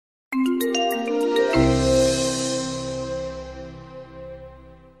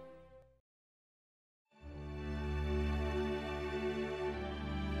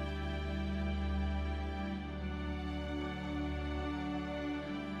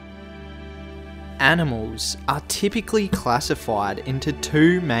Animals are typically classified into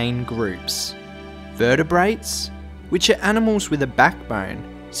two main groups: vertebrates, which are animals with a backbone,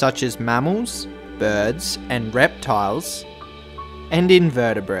 such as mammals, birds, and reptiles, and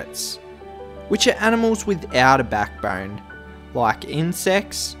invertebrates, which are animals without a backbone, like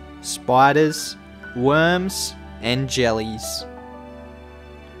insects, spiders, worms, and jellies.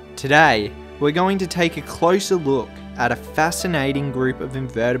 Today, we're going to take a closer look at a fascinating group of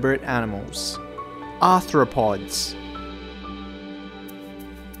invertebrate animals: arthropods.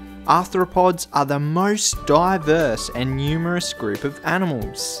 Arthropods are the most diverse and numerous group of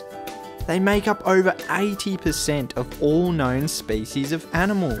animals. They make up over 80% of all known species of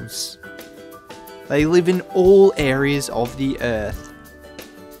animals. They live in all areas of the earth,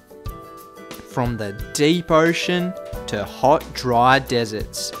 from the deep ocean to hot, dry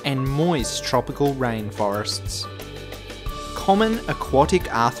deserts and moist tropical rainforests. Common aquatic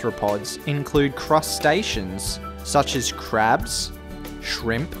arthropods include crustaceans such as crabs,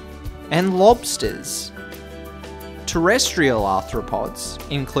 shrimp, and lobsters. Terrestrial arthropods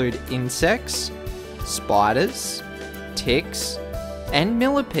include insects, spiders, ticks, and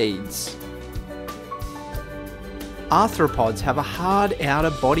millipedes. Arthropods have a hard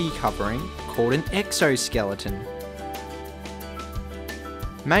outer body covering called an exoskeleton.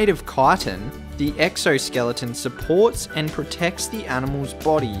 Made of chitin, the exoskeleton supports and protects the animal's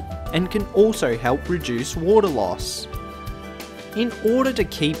body and can also help reduce water loss. In order to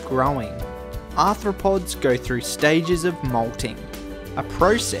keep growing, arthropods go through stages of molting, a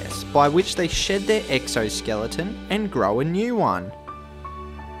process by which they shed their exoskeleton and grow a new one.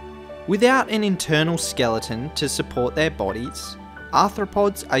 Without an internal skeleton to support their bodies,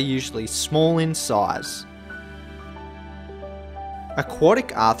 arthropods are usually small in size. Aquatic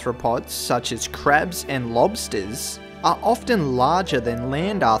arthropods, such as crabs and lobsters, are often larger than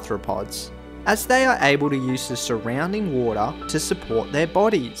land arthropods, as they are able to use the surrounding water to support their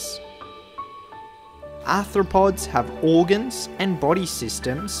bodies. Arthropods have organs and body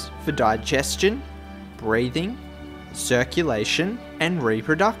systems for digestion, breathing, circulation, and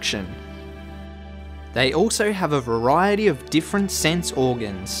reproduction. They also have a variety of different sense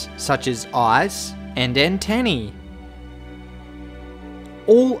organs, such as eyes and antennae.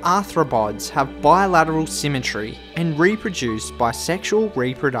 All arthropods have bilateral symmetry and reproduce by sexual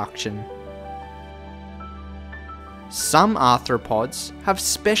reproduction. Some arthropods have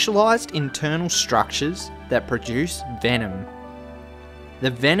specialised internal structures that produce venom.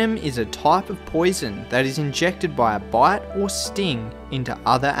 The venom is a type of poison that is injected by a bite or sting into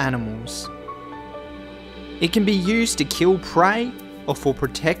other animals. It can be used to kill prey or for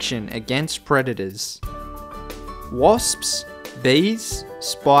protection against predators. Wasps, bees,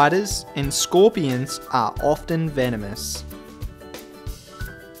 spiders, and scorpions are often venomous.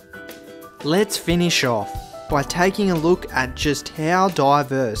 Let's finish off by taking a look at just how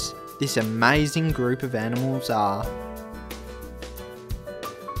diverse this amazing group of animals are.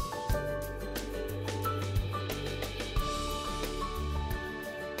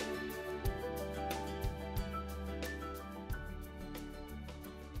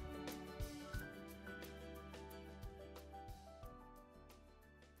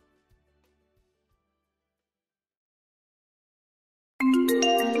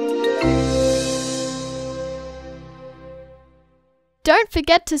 Don't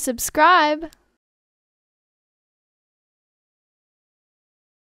forget to subscribe.